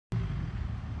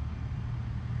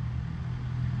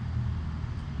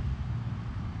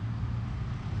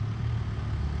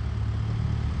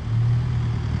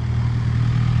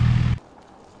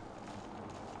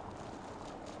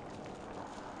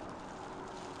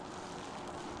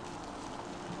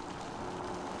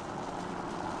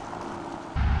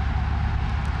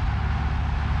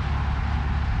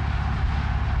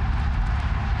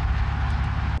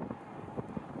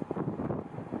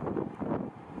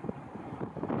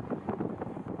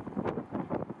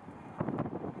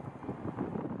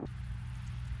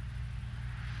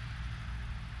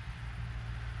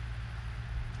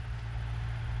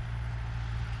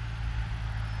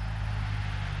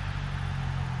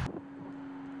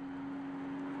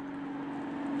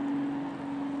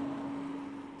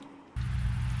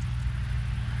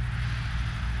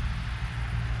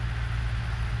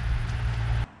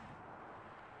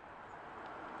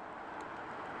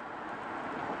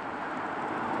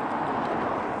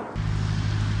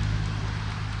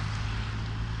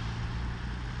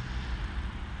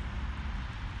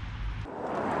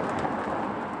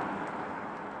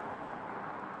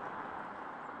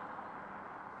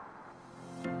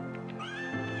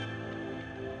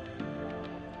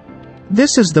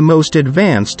This is the most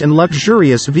advanced and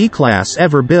luxurious V-Class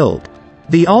ever built.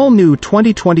 The all-new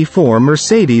 2024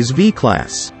 Mercedes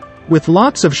V-Class. With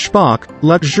lots of schpock,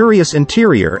 luxurious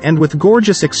interior and with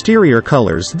gorgeous exterior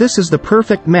colors, this is the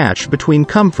perfect match between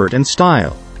comfort and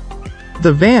style.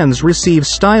 The vans receive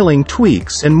styling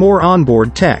tweaks and more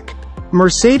onboard tech.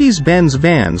 Mercedes-Benz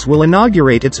Vans will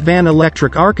inaugurate its van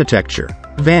electric architecture,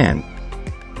 Van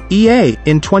EA,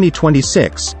 in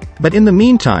 2026, but in the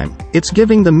meantime, it's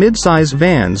giving the midsize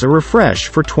vans a refresh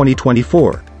for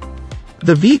 2024.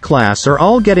 The V-Class are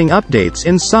all getting updates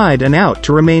inside and out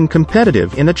to remain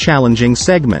competitive in a challenging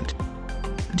segment.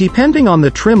 Depending on the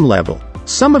trim level,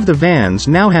 some of the vans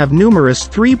now have numerous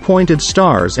three-pointed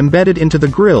stars embedded into the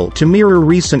grille to mirror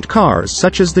recent cars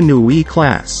such as the new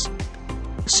E-Class.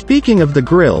 Speaking of the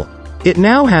grille, it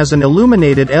now has an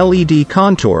illuminated LED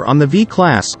contour on the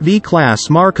V-Class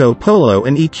Marco Polo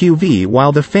and EQV,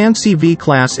 while the fancy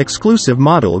V-Class exclusive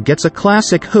model gets a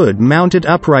classic hood-mounted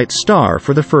upright star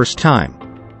for the first time.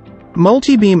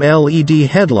 Multi-beam LED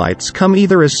headlights come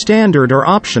either as standard or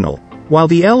optional, while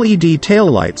the LED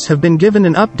taillights have been given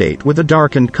an update with a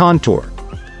darkened contour.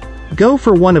 Go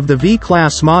for one of the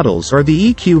V-Class models or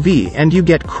the EQV and you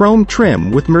get chrome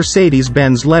trim with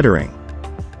Mercedes-Benz lettering.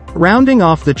 Rounding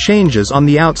off the changes on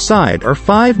the outside are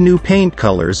 5 new paint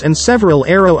colors and several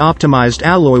aero-optimized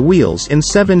alloy wheels in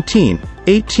 17,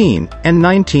 18, and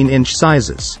 19-inch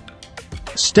sizes.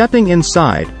 Stepping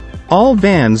inside, all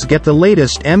vans get the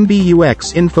latest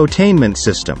MBUX infotainment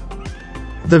system.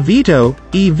 The Vito,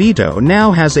 e-Vito now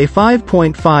has a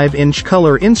 5.5-inch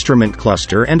color instrument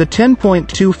cluster and a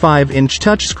 10.25-inch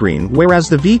touchscreen, whereas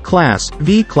the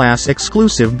V-Class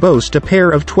exclusive boast a pair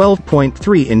of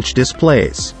 12.3-inch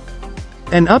displays.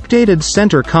 An updated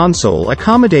center console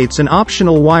accommodates an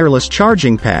optional wireless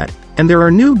charging pad, and there are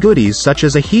new goodies such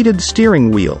as a heated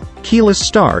steering wheel, keyless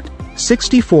start,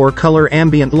 64-color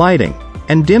ambient lighting,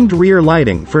 and dimmed rear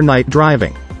lighting for night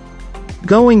driving.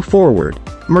 Going forward,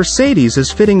 Mercedes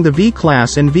is fitting the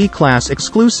V-Class and V-Class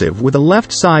exclusive with a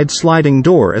left-side sliding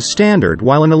door as standard,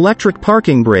 while an electric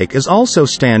parking brake is also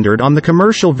standard on the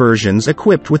commercial versions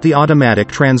equipped with the automatic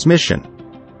transmission.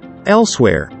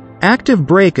 Elsewhere, active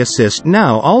brake assist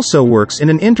now also works in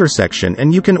an intersection,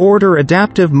 and you can order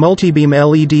adaptive multi-beam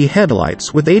LED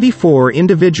headlights with 84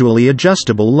 individually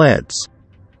adjustable LEDs.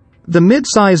 The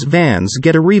midsize vans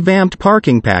get a revamped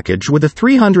parking package with a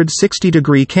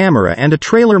 360-degree camera and a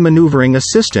trailer maneuvering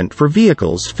assistant for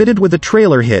vehicles fitted with a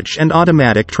trailer hitch and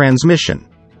automatic transmission.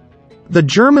 The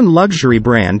German luxury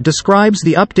brand describes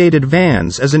the updated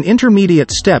vans as an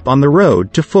intermediate step on the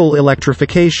road to full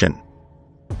electrification.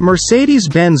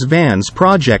 Mercedes-Benz Vans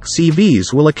projects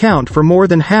EVs will account for more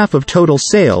than half of total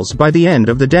sales by the end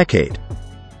of the decade.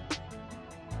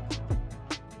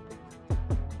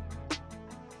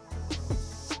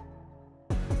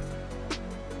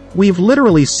 We've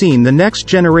literally seen the next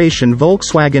generation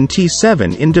Volkswagen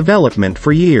T7 in development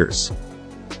for years.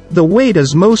 The wait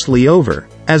is mostly over,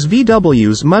 as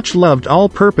VW's much-loved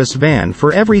all-purpose van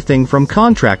for everything from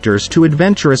contractors to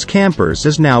adventurous campers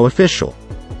is now official.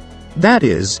 That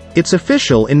is, it's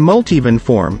official in Multivan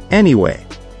form, anyway.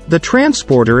 The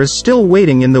transporter is still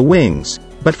waiting in the wings,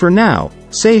 but for now,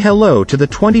 say hello to the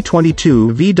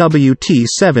 2022 VW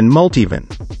T7 Multivan.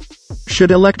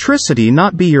 Should electricity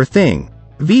not be your thing,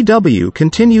 VW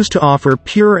continues to offer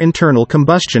pure internal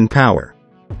combustion power.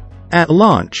 At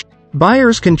launch,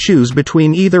 buyers can choose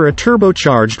between either a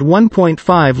turbocharged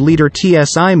 1.5-liter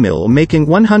TSI mill making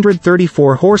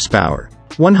 134 horsepower,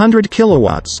 100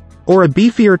 kilowatts, or a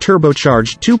beefier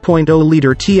turbocharged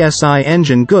 2.0-liter TSI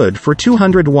engine good for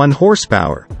 201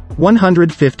 horsepower,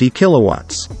 150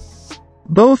 kilowatts.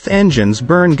 Both engines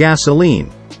burn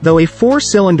gasoline, though a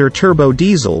 4-cylinder turbo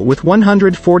diesel with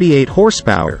 148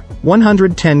 horsepower,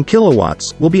 110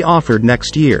 kilowatts, will be offered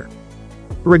next year.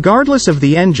 Regardless of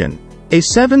the engine, a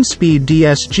 7-speed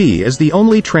DSG is the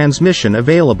only transmission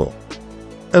available.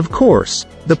 Of course,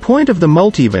 the point of the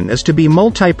Multivan is to be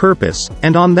multi-purpose,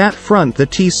 and on that front the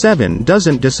T7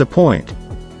 doesn't disappoint.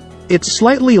 It's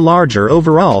slightly larger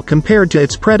overall compared to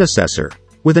its predecessor,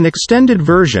 with an extended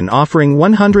version offering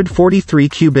 143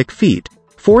 cubic feet,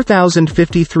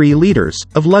 4,053 liters,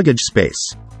 of luggage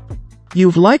space.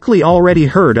 You've likely already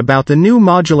heard about the new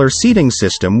modular seating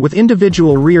system with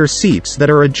individual rear seats that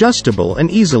are adjustable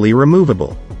and easily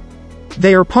removable.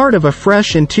 They are part of a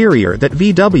fresh interior that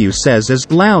VW says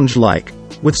is lounge-like,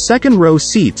 with second-row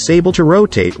seats able to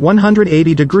rotate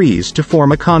 180 degrees to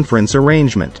form a conference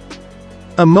arrangement.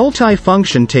 A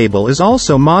multi-function table is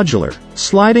also modular,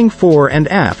 sliding fore and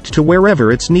aft to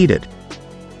wherever it's needed.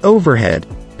 Overhead,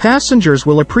 passengers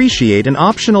will appreciate an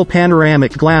optional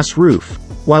panoramic glass roof,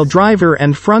 while driver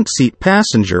and front seat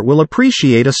passenger will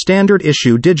appreciate a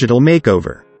standard-issue digital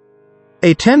makeover.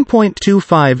 A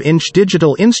 10.25-inch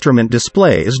digital instrument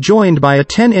display is joined by a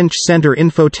 10-inch center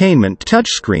infotainment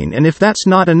touchscreen, and if that's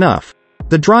not enough,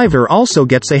 the driver also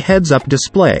gets a heads-up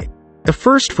display, a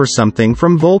first for something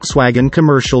from Volkswagen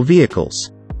commercial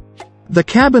vehicles. The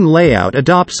cabin layout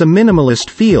adopts a minimalist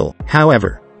feel,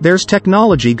 however, there's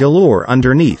technology galore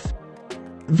underneath.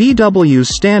 VW's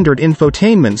standard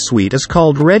infotainment suite is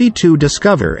called Ready to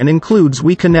Discover and includes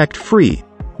WeConnect Free,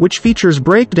 which features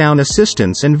breakdown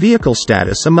assistance and vehicle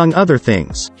status among other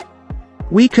things.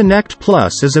 WeConnect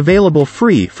Plus is available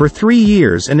free for 3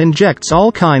 years and injects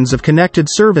all kinds of connected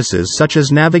services such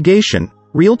as navigation,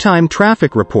 real-time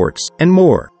traffic reports, and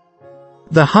more.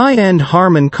 The high-end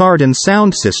Harman Kardon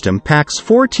sound system packs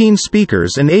 14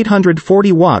 speakers and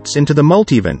 840 watts into the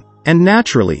Multivan, and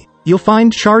naturally, you'll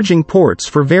find charging ports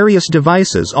for various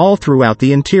devices all throughout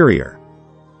the interior.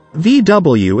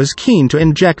 VW is keen to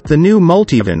inject the new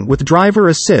Multivan with driver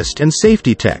assist and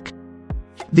safety tech.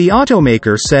 The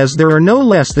automaker says there are no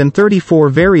less than 34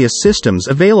 various systems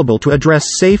available to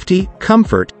address safety,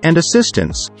 comfort, and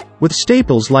assistance, with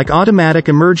staples like automatic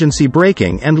emergency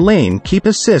braking and lane keep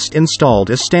assist installed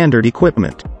as standard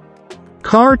equipment.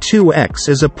 Car2X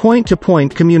is a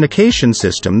point-to-point communication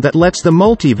system that lets the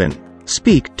Multivan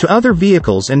speak to other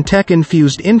vehicles and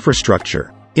tech-infused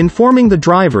infrastructure, informing the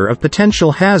driver of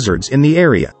potential hazards in the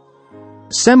area.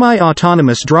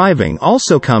 Semi-autonomous driving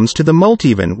also comes to the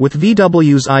Multivan with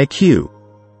VW's IQ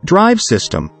drive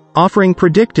system, offering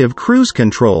predictive cruise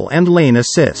control and lane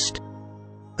assist.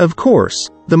 Of course,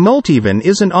 the Multivan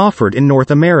isn't offered in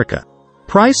North America.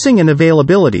 Pricing and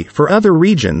availability for other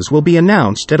regions will be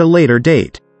announced at a later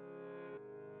date.